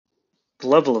The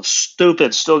level of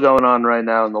stupid still going on right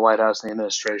now in the White House and the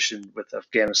administration with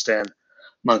Afghanistan,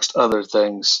 amongst other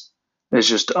things, is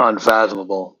just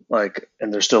unfathomable.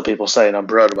 And there's still people saying, "I'm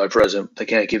proud of my president." They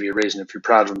can't give you a reason. If you're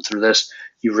proud of him through this,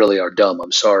 you really are dumb.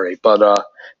 I'm sorry, but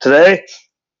today,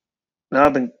 now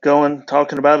I've been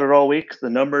talking about it all week. The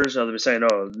numbers, they've been saying,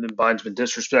 "Oh, Biden's been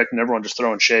disrespecting everyone," just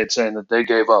throwing shade, saying that they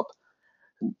gave up,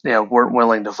 weren't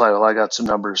willing to fight. Well, I got some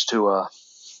numbers to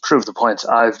prove the points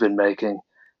I've been making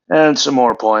and some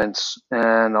more points,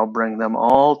 and I'll bring them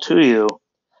all to you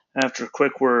after a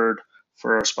quick word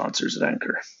for our sponsors at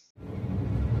Anchor.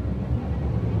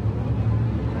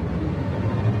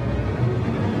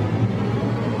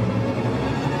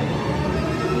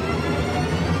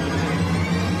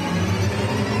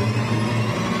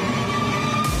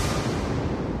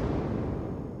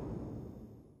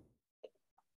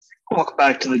 Welcome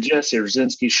back to the Jesse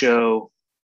Rucinski Show.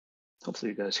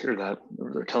 Hopefully you guys hear that.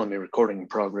 They're telling me recording in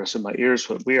progress in my ears,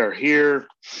 but we are here.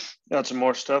 Got some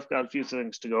more stuff. Got a few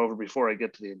things to go over before I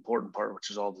get to the important part,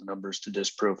 which is all the numbers to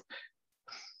disprove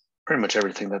pretty much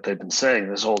everything that they've been saying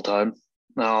this whole time.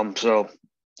 So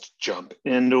let's jump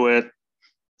into it.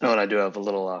 Oh, and I do have a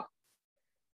little, I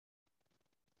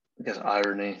guess,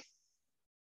 irony.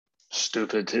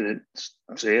 Stupid.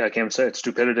 See, I can't say it.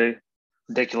 Stupidity.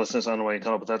 Ridiculousness. I don't know why you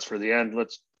come up with that's for the end.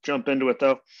 Let's jump into it,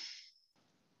 though.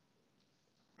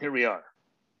 Here we are.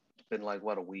 It's been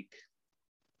a week.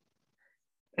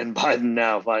 And Biden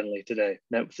now, finally, today,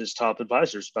 met with his top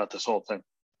advisors about this whole thing.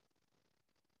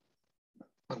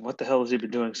 What the hell has he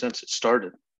been doing since it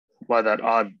started? Why that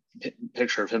odd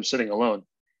picture of him sitting alone?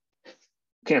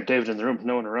 Camp David in the room,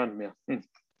 no one around him.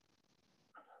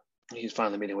 He's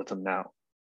finally meeting with them now.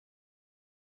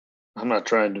 I'm not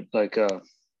trying to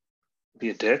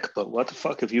be a dick, but what the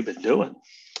fuck have you been doing?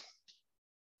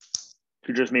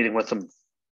 You're just meeting with them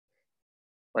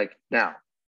now.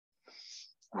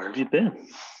 Where have you been?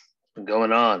 What's been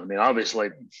going on? I mean, obviously,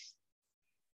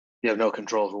 you have no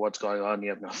control over what's going on.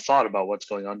 You have no thought about what's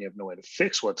going on. You have no way to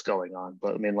fix what's going on.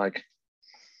 But I mean,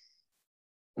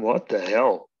 what the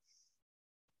hell?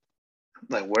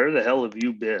 Where the hell have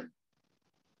you been?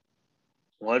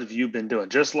 What have you been doing?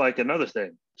 Just like another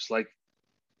thing, just like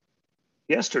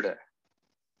yesterday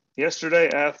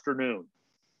afternoon,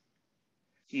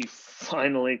 he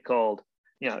finally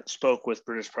spoke with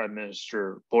British Prime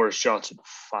Minister Boris Johnson.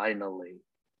 Finally.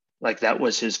 That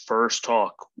was his first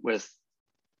talk with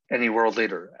any world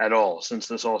leader at all since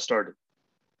this all started.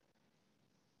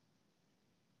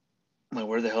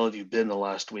 Where the hell have you been the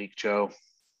last week, Joe?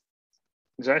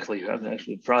 Exactly. You haven't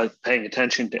actually probably paying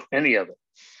attention to any of it.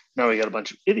 Now we got a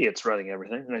bunch of idiots running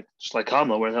everything. Just like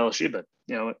Kamala, where the hell has she been?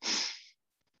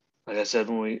 Like I said,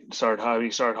 when he started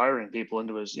hiring people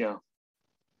into his,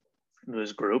 into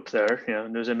his group there,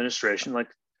 into his administration, this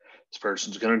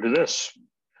person's going to do this.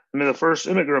 I mean, the first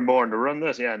immigrant born to run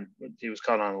this, and he was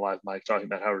caught on a live mic talking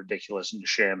about how ridiculous and a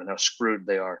sham and how screwed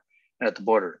they are at the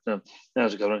border. Now,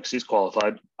 how's it going? Because he's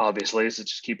qualified, obviously, so it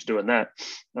just keeps doing that.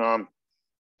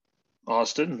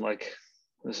 Austin, the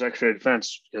Secretary of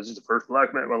Defense, because he's the first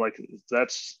black man, well,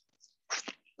 it's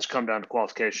come down to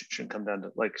qualification. It shouldn't come down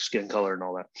to skin color and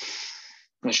all that.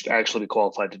 I should actually be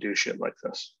qualified to do shit like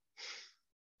this.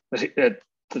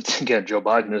 Again, Joe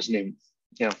Biden isn't even,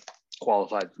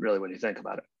 qualified really when you think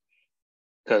about it.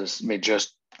 Because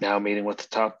just now meeting with the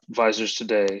top advisors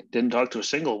today, didn't talk to a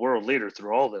single world leader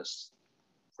through all this,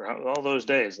 for all those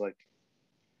days,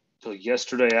 till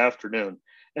yesterday afternoon.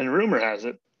 And rumor has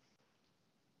it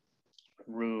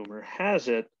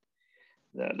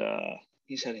that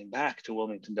he's heading back to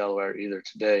Wilmington, Delaware, either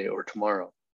today or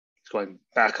tomorrow. He's going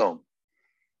back home,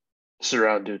 sit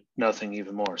around, do nothing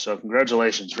even more. So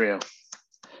congratulations, Rio.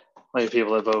 All you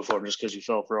people that vote for him just because you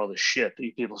fell for all the shit that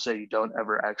you people say you don't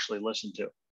ever actually listen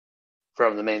to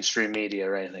from the mainstream media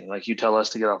or anything. You tell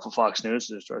us to get off of Fox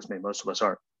News, trust me, most of us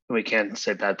aren't. And we can't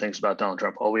say bad things about Donald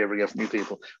Trump. All we ever get from you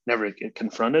people, never get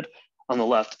confronted on the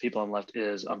left, people on the left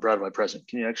is, "I'm proud of my president."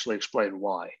 Can you actually explain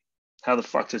why? How the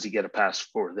fuck does he get a pass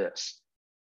for this?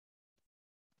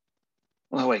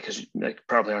 Well, wait, because you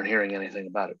probably aren't hearing anything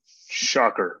about it.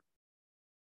 Shocker.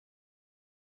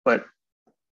 But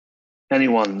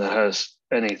anyone that has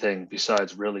anything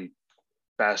besides really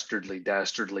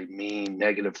dastardly, mean,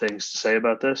 negative things to say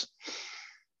about this,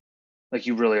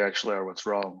 you really actually are what's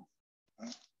wrong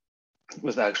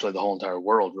with actually the whole entire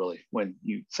world, really, when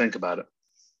you think about it.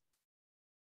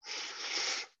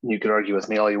 You could argue with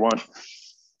me all you want.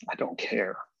 I don't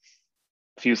care.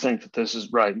 If you think that this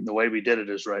is right and the way we did it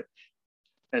is right,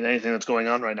 and anything that's going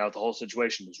on right now, the whole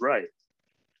situation is right,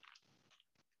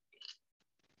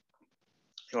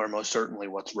 you are most certainly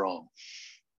what's wrong.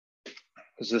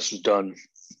 Because this was done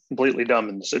completely dumb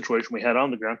in the situation we had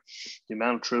on the ground. The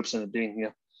amount of troops and it being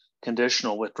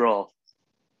conditional withdrawal,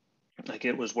 like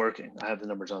it was working. I have the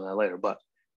numbers on that later, but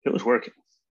it was working.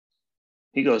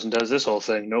 He goes and does this whole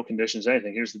thing, no conditions,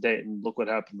 anything. Here's the date, and look what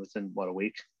happened within a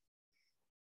week.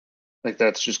 Like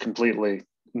that's just completely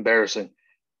embarrassing.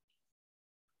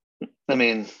 I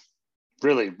mean,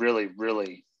 really, really,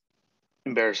 really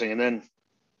embarrassing. And then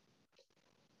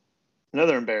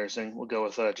another embarrassing, we'll go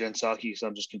with Jen Psaki, so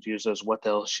I'm just confused as what the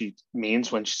hell she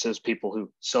means when she says people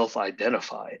who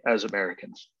self-identify as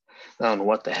Americans. I don't know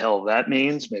what the hell that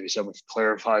means. Maybe someone could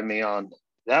clarify me on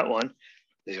that one.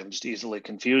 I'm just easily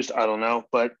confused. I don't know.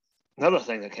 But another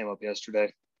thing that came up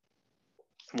yesterday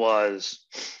was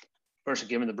person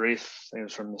giving the brief. I think it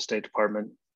was from the State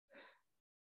Department.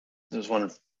 It was one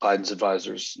of Biden's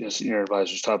advisors, senior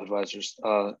advisors, top advisors,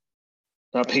 not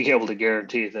being able to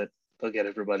guarantee that they'll get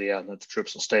everybody out and that the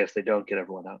troops will stay if they don't get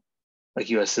everyone out, like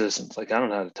U.S. citizens. Like, I don't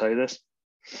know how to tell you this.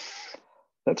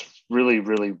 That's really,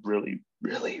 really, really,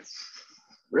 really,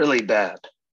 really bad.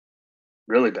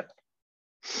 Really bad.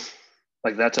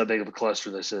 Like, that's how big of a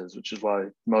cluster this is, which is why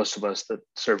most of us that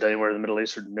served anywhere in the Middle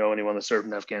East or know anyone that served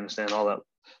in Afghanistan, all that,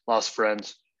 lost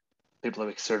friends, people that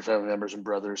we considered family members and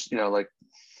brothers,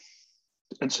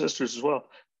 and sisters as well.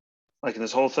 Like in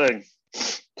this whole thing, I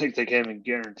think they came and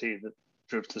guaranteed that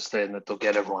troops to stay and that they'll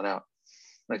get everyone out.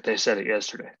 Like they said it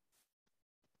yesterday.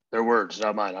 Their words,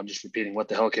 not mine. I'm just repeating what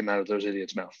the hell came out of those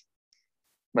idiots' mouth.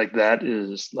 Like that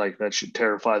should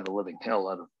terrify the living hell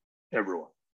out of everyone.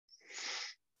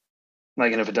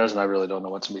 Like, and if it doesn't, I really don't know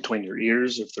what's in between your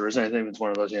ears. If there is anything, it's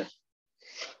one of those, I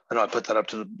know I put that up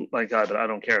to the guy, but I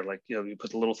don't care. Like, you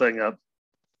put the little thing up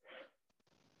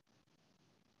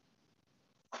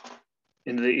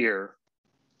into the ear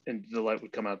and the light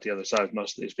would come out the other side of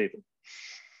most of these people.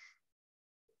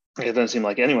 It doesn't seem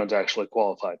like anyone's actually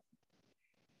qualified.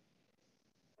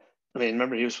 I mean,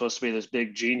 remember, he was supposed to be this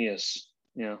big genius,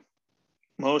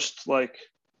 most like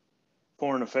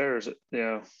foreign affairs,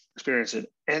 experience in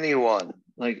anyone,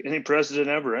 like any president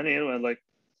ever, anyone, like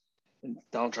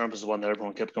Donald Trump is the one that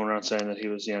everyone kept going around saying that he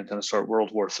was, going to start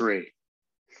World War III.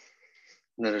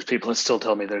 And then there's people that still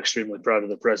tell me they're extremely proud of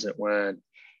the president when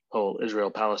whole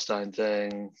Israel-Palestine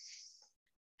thing,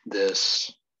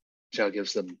 this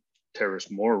gives them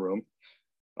terrorists more room.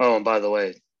 Oh, and by the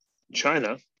way,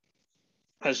 China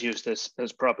has used this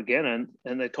as propaganda,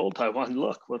 and they told Taiwan,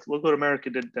 look what America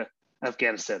did to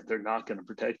Afghanistan. They're not going to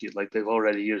protect you. Like, they've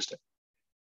already used it.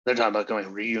 They're talking about going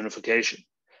reunification.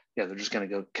 Yeah, they're just going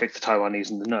to go kick the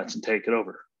Taiwanese in the nuts and take it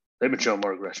over. They've been showing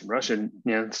more aggression. Russia,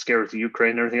 scared with the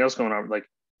Ukraine and everything else going on. Like,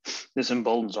 this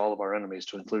emboldens all of our enemies,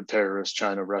 to include terrorists,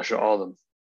 China, Russia, all of them,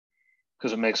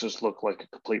 because it makes us look like a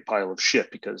complete pile of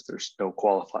shit because there's no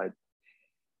qualified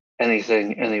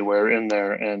anything anywhere in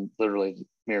there, and literally the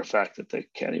mere fact that they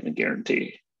can't even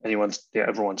guarantee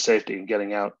everyone's safety and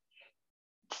getting out.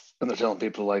 And they're telling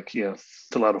people, like,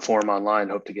 fill out a form online,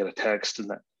 hope to get a text,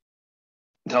 and that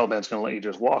the Taliban's going to let you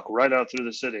just walk right out through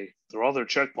the city, through all their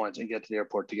checkpoints, and get to the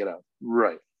airport to get out.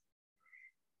 Right.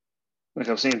 Like,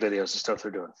 I've seen videos of stuff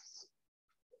they're doing.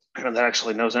 And that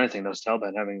actually knows anything. Those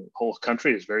Taliban having the whole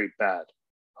country is very bad.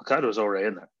 Al-Qaeda was already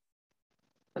in there,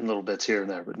 and little bits here and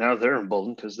there, but now they're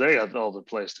emboldened because they have all the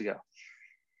place to go.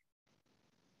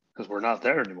 Because we're not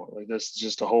there anymore. Like, this is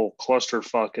just a whole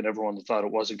clusterfuck, and everyone that thought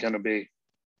it wasn't going to be,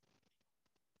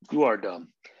 you are dumb.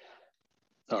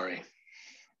 Sorry.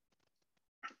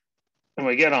 And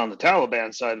we get on the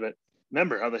Taliban side of it.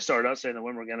 Remember how they started out saying that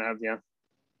women were going to have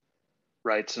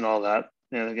rights and all that.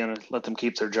 They're going to let them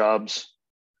keep their jobs,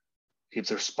 keep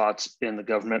their spots in the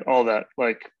government, all that,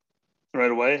 like,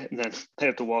 right away. And then they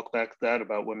have to walk back that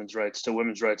about women's rights to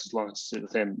women's rights as long as it's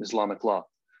within Islamic law,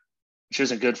 which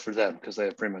isn't good for them because they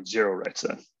have pretty much zero rights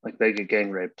then. Like, they get gang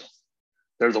raped.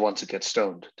 They're the ones that get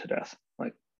stoned to death.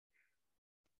 Like,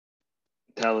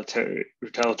 retaliatory,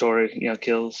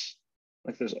 kills.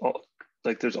 Like,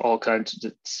 there's all kinds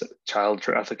of child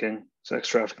trafficking, sex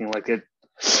trafficking. Like,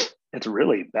 it's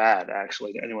really bad,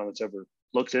 actually, to anyone that's ever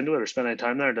looked into it or spent any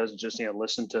time there. Doesn't just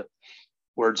listen to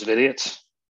words of idiots.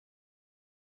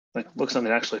 Like, look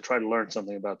something, actually try to learn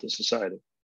something about this society.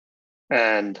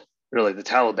 And really, the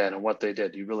Taliban and what they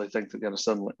did, you really think they're going to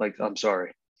suddenly, like, I'm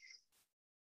sorry,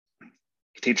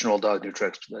 teach an old dog new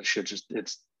tricks? That shit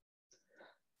it's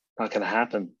not going to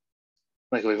happen.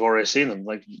 Like, we've already seen them,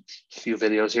 like a few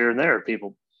videos here and there,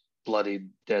 people bloody,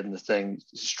 dead in the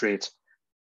streets.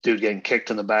 Dude getting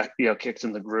kicked in the back, kicked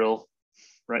in the grill,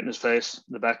 right in his face,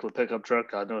 in the back of a pickup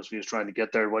truck. God knows if he was trying to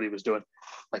get there, what he was doing.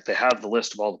 Like, they have the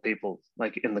list of all the people,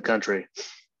 like, in the country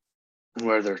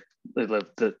where they live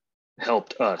that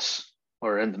helped us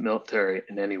or in the military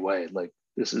in any way. Like,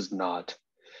 this is not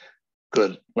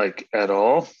good, like at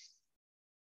all.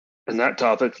 And that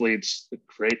topic leads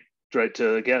right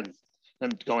to, again,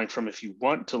 them going from, if you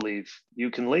want to leave, you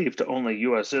can leave, to only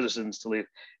US citizens to leave.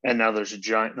 And now there's a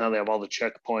giant, now they have all the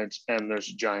checkpoints, and there's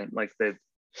a giant, like they've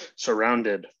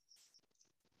surrounded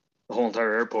the whole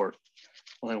entire airport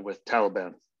with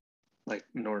Taliban, like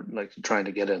in order, like trying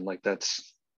to get in. Like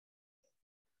that's,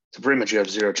 so pretty much you have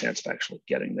zero chance of actually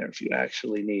getting there if you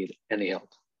actually need any help.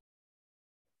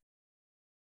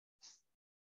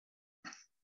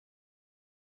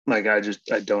 Like I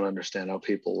don't understand how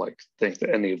people like think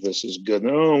that any of this is good.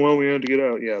 Oh well, we had to get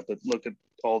out. Yeah, but look at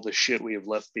all the shit we have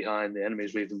left behind, the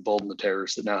enemies we've emboldened, the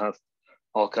terrorists that now have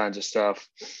all kinds of stuff.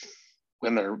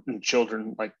 Women and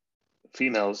children, like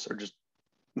females, are just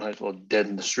might as well dead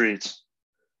in the streets.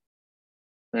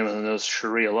 And when there's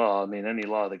Sharia law, I mean, any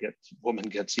law that gets woman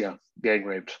gets gang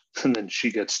raped, and then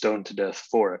she gets stoned to death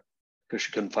for it because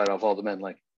she couldn't fight off all the men.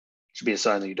 Like, it should be a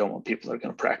sign that you don't want people that are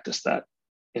going to practice that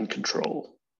in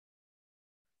control.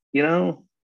 You know,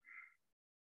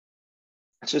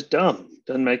 it's just dumb.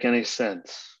 Doesn't make any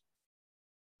sense.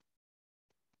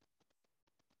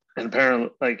 And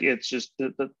apparently, like, it's just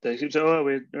they say, oh,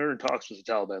 we're in talks with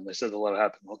the Taliban. They said they'll let it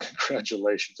happen. Well,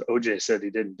 congratulations. OJ said he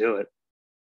didn't do it.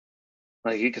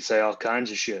 Like, he could say all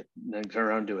kinds of shit and then turn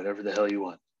around and do whatever the hell you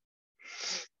want.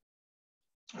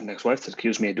 My ex-wife that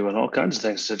accused me of doing all kinds of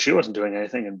things, said she wasn't doing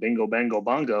anything, and bingo, bango,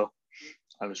 bongo,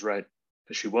 I was right,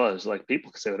 because she was. Like,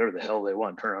 people can say whatever the hell they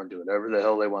want, turn around and do whatever the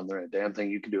hell they want. There ain't a damn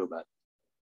thing you can do about it.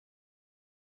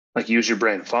 Like, use your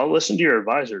brain. Listen to your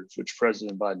advisors, which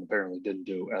President Biden apparently didn't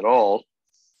do at all.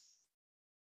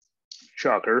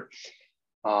 Shocker.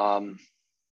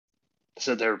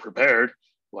 Said they were prepared.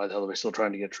 Why the hell are we still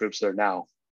trying to get troops there now?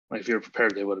 Like, if you were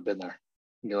prepared, they would have been there.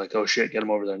 And you're like, oh shit, get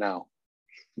them over there now.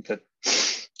 Okay.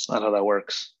 It's not how that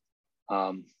works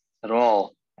at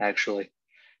all, actually.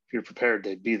 If you're prepared,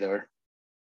 they'd be there.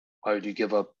 Why would you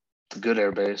give up the good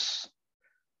air base?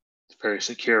 It's very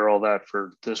secure, all that,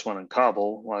 for this one in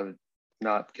Kabul. Why would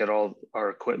not get all our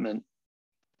equipment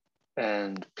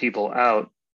and people out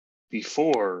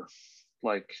before,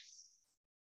 like,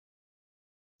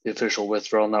 the official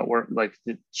withdrawal not work? Like,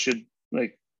 it should,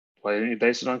 like, why didn't you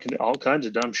base it on all kinds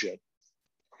of dumb shit?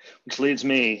 Which leads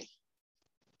me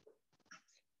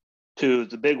to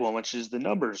the big one, which is the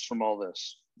numbers from all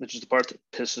this, which is the part that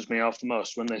pisses me off the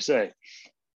most. When they say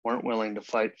weren't willing to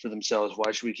fight for themselves,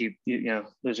 why should we keep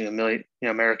losing a million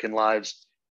American lives,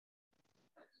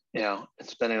 and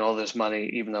spending all this money,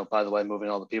 even though, by the way, moving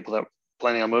all the people that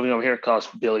planning on moving over here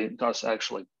costs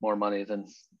actually more money than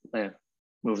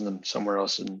moving them somewhere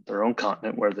else in their own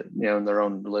continent, where in their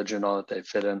own religion, all that they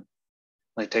fit in.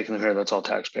 Like, taking them here, that's all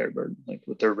taxpayer burden. Like,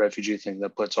 with their refugee thing,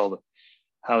 that puts all the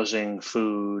housing,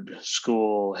 food,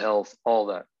 school, health, all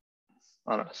that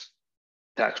on us,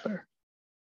 taxpayer.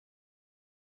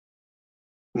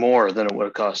 More than it would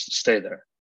have cost to stay there.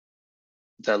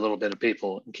 That little bit of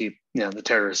people, and keep the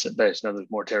terrorists at base. Now there's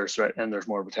more terrorist threat, and there's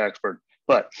more of a tax burden.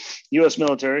 But U.S.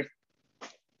 military,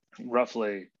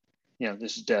 roughly,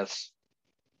 this is deaths,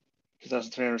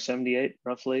 2,378,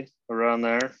 roughly around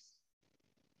there.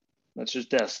 That's just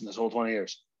deaths in this whole 20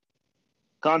 years.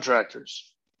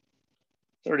 Contractors,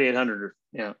 3,800,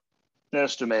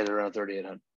 estimated around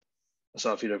 3,800. I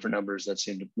saw a few different numbers that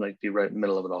seemed to like be right in the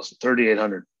middle of it also.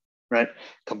 3,800, right?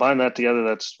 Combine that together,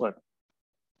 that's what,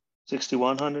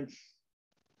 6,100?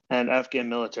 And Afghan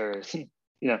military,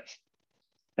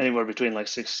 anywhere between like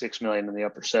 6 million in the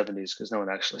upper 70s, because no one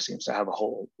actually seems to have a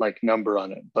whole like number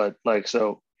on it. But like,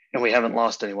 so, and we haven't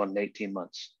lost anyone in 18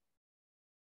 months.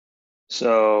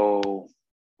 So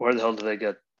where the hell do they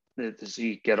does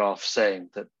he get off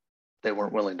saying that they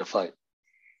weren't willing to fight?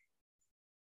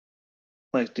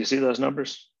 Like, do you see those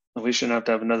numbers? We shouldn't have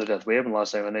to have another death. We haven't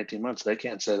lost anyone in 18 months. They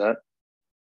can't say that.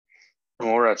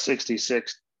 And we're at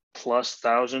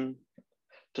 66,000+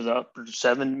 to the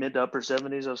mid to upper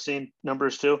 70s. I've seen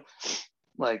numbers too.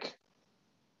 Like,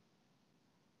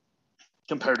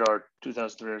 compared to our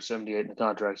 2,378 in the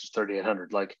contracts is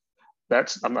 3,800. Like,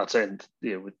 that's, I'm not saying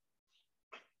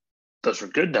those were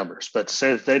good numbers, but to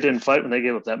say that they didn't fight when they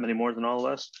gave up that many more than all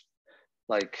of us,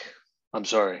 like, I'm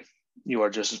sorry, you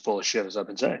are just as full of shit as I've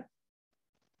been saying.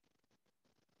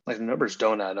 Like, the numbers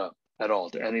don't add up at all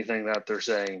to anything that they're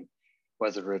saying,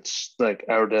 whether it's like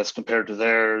our deaths compared to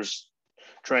theirs,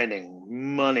 training,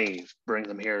 money, bring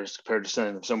them here as compared to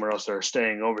sending them somewhere else. They're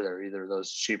staying over there. Either of those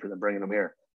is cheaper than bringing them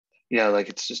here. Like,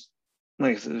 it's just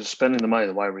like, spending the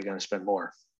money. Why are we going to spend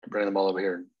more to bring them all over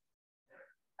here?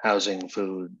 Housing,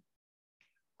 food,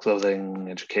 clothing,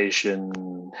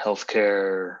 education,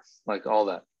 healthcare, like all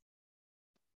that.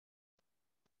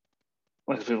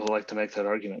 Like, people like to make that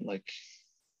argument. Like,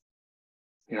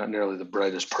 you're not nearly the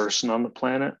brightest person on the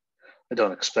planet. I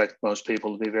don't expect most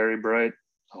people to be very bright.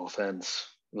 No offense.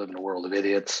 We live in a world of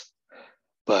idiots.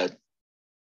 But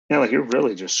yeah, like you're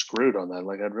really just screwed on that.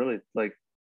 Like I'd really like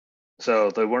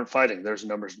so they weren't fighting. There's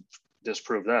numbers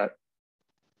disprove that.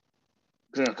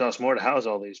 It's gonna cost more to house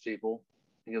all these people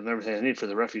and give them everything they need for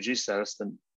the refugee status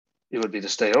than it would be to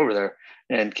stay over there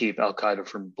and keep Al Qaeda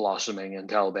from blossoming and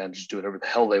Taliban just do whatever the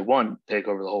hell they want, take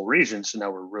over the whole region. So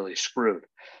now we're really screwed.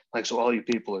 Like, so all you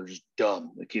people are just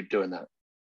dumb that keep doing that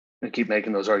and keep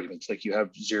making those arguments. Like, you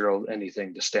have zero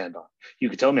anything to stand on. You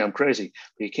can tell me I'm crazy,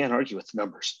 but you can't argue with the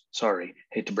numbers. Sorry,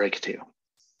 hate to break it to you.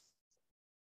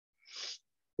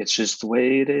 It's just the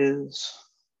way it is.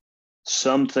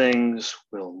 Some things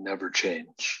will never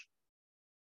change.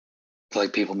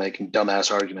 Like people making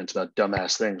dumbass arguments about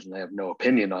dumbass things when they have no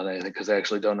opinion on anything because they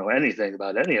actually don't know anything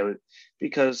about any of it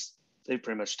because they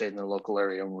pretty much stayed in their local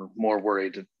area and were more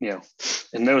worried,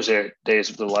 in those days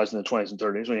of their lives in the 20s and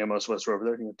 30s when most of us were over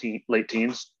there, late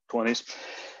teens, 20s.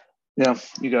 Yeah,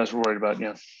 you guys were worried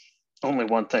about, only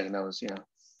one thing, and that was,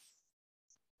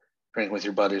 drinking with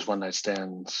your buddies, one night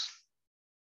stands,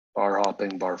 bar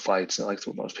hopping, bar fights, and like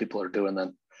what most people are doing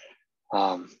then.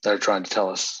 They're trying to tell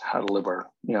us how to live our,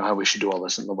 how we should do all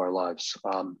this and live our lives.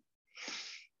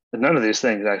 But none of these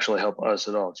things actually help us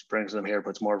at all. It just brings them here,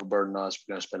 puts more of a burden on us.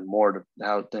 We're going to spend more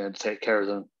to take care of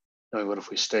them than we would if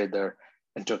we stayed there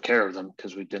and took care of them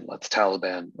because we didn't let the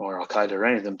Taliban or Al Qaeda or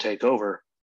any of them take over.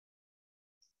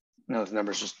 The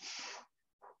numbers just,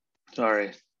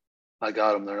 sorry, I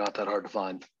got them. They're not that hard to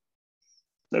find.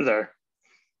 They're there.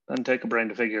 Doesn't take a brain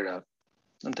to figure it out.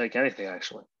 Doesn't take anything,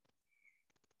 actually.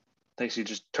 Takes you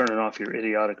just turning off your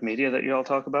idiotic media that you all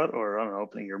talk about, or I don't know,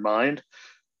 opening your mind.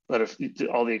 But if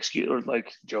all the excuse, or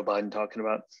like Joe Biden talking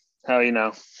about how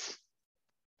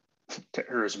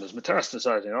terrorism is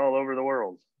metastasizing all over the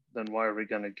world, then why are we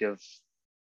going to give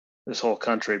this whole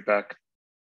country back?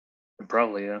 And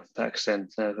probably, Pakistan,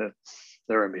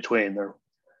 they're in between. They're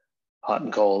hot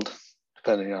and cold,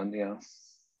 depending on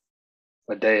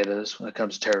what day it is. When it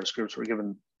comes to terrorist groups, we're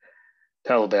giving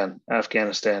Taliban,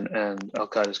 Afghanistan, and Al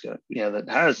Qaeda's got, that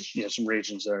has, some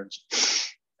regions there.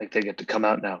 Like they get to come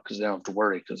out now because they don't have to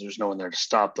worry because there's no one there to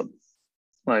stop them.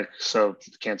 Like, so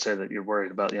you can't say that you're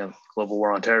worried about, global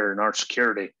war on terror and our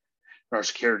security. Our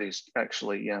security is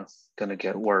actually, going to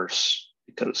get worse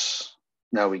because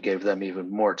now we gave them even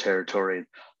more territory.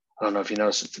 I don't know if you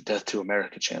noticed that the death to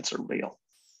America chants are real.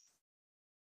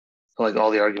 Like all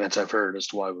the arguments I've heard as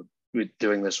to why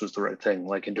doing this was the right thing,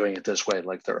 like in doing it this way,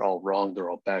 like they're all wrong,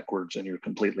 they're all backwards, and you're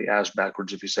completely ass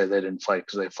backwards if you say they didn't fight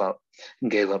because they fought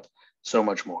and gave up so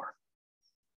much more.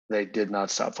 They did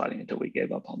not stop fighting until we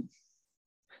gave up on them.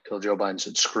 Until Joe Biden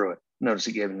said, screw it. Notice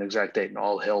he gave an exact date and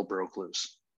all hell broke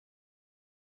loose.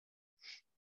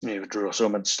 You drew so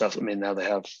much stuff. I mean, now they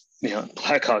have,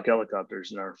 Black Hawk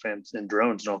helicopters and our fans and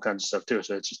drones and all kinds of stuff too.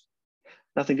 So it's just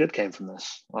nothing good came from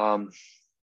this.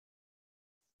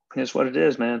 It's what it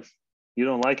is, man. You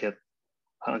don't like it.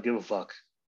 I don't give a fuck.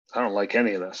 I don't like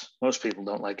any of this. Most people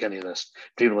don't like any of this.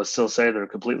 People that still say they're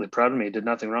completely proud of me, did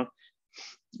nothing wrong.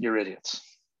 You're idiots.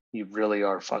 You really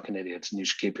are fucking idiots, and you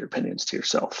should keep your opinions to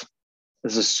yourself.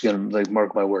 This is going to,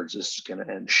 mark my words, this is going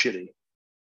to end shitty.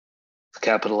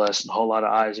 Capital S and a whole lot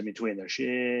of I's in between there.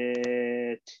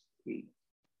 Shitty.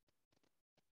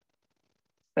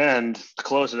 And to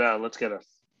close it out,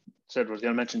 said we're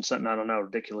going to mention something, I don't know,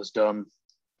 ridiculous, dumb,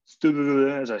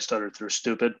 stupid, as I stuttered through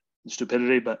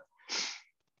stupidity, but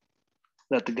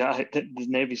that the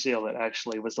Navy SEAL that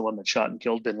actually was the one that shot and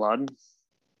killed bin Laden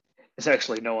is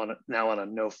actually now on a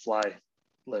no-fly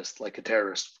list, like a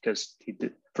terrorist, because he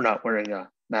did for not wearing a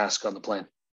mask on the plane.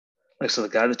 Like, so the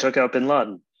guy that took out bin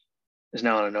Laden is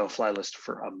now on a no-fly list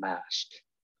for a mask.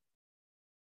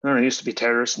 I don't know, it used to be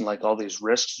terrorists and like all these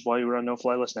risks while you were on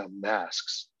no-fly list. Now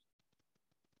masks.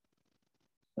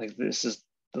 Like, this is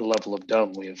the level of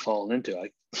dumb we have fallen into.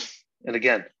 And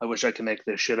again, I wish I could make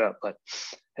this shit up, but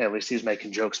hey, at least he's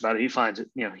making jokes about it. He finds it,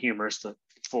 humorous, the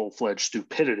full-fledged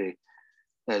stupidity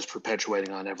that is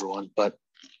perpetuating on everyone. But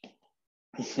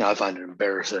I find it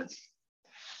embarrassing,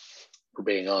 for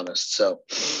being honest. So,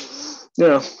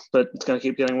 but it's going to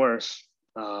keep getting worse.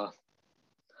 I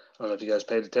don't know if you guys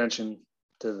paid attention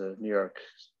to the New York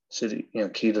City,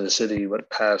 key to the city, what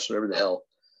pass, whatever the hell,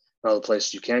 all the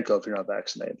places you can't go if you're not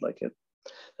vaccinated.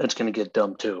 That's going to get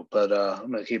dumb too. But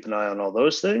I'm going to keep an eye on all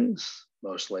those things,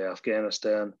 mostly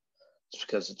Afghanistan, just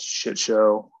because it's a shit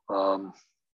show.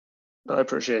 But I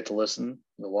appreciate the listen,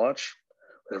 the watch,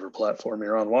 whatever platform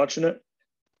you're on watching it.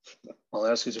 I'll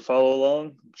ask you to follow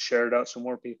along, share it out so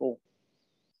more people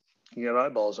can get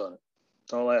eyeballs on it.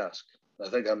 That's all I ask. I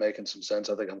think I'm making some sense.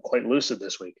 I think I'm quite lucid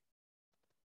this week.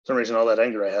 some reason, all that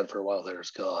anger I had for a while there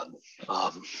is gone.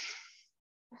 I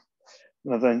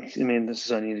think, I mean, this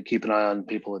is, I need to keep an eye on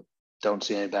people that don't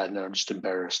see any bad and I'm just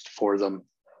embarrassed for them.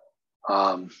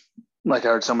 Um, like I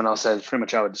heard someone else say, it's pretty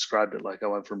much how I described it. Like I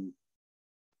went from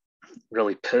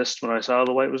really pissed when I saw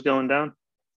the weight was going down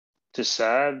to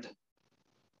sad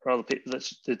for all the people.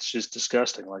 It's just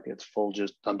disgusting. Like it's full.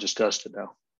 Just I'm disgusted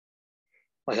now.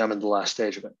 Like I'm in the last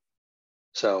stage of it.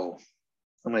 So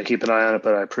I'm gonna keep an eye on it.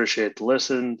 But I appreciate the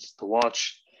listens, the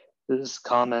watch, this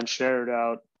comment, share it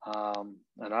out,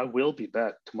 and I will be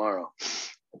back tomorrow.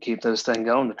 Keep this thing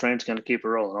going. The train's gonna keep it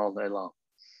rolling all day long,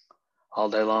 all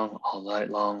day long, all night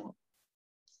long.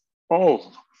 Oh,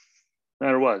 no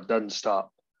matter what, it doesn't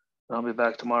stop. I'll be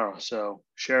back tomorrow. So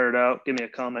share it out. Give me a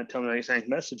comment. Tell me what you think.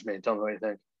 Message me. Tell me what you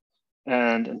think.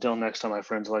 And until next time, my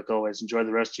friends, like always, enjoy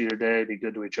the rest of your day. Be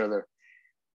good to each other.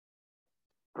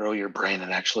 Grow your brain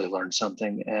and actually learn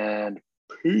something. And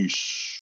peace.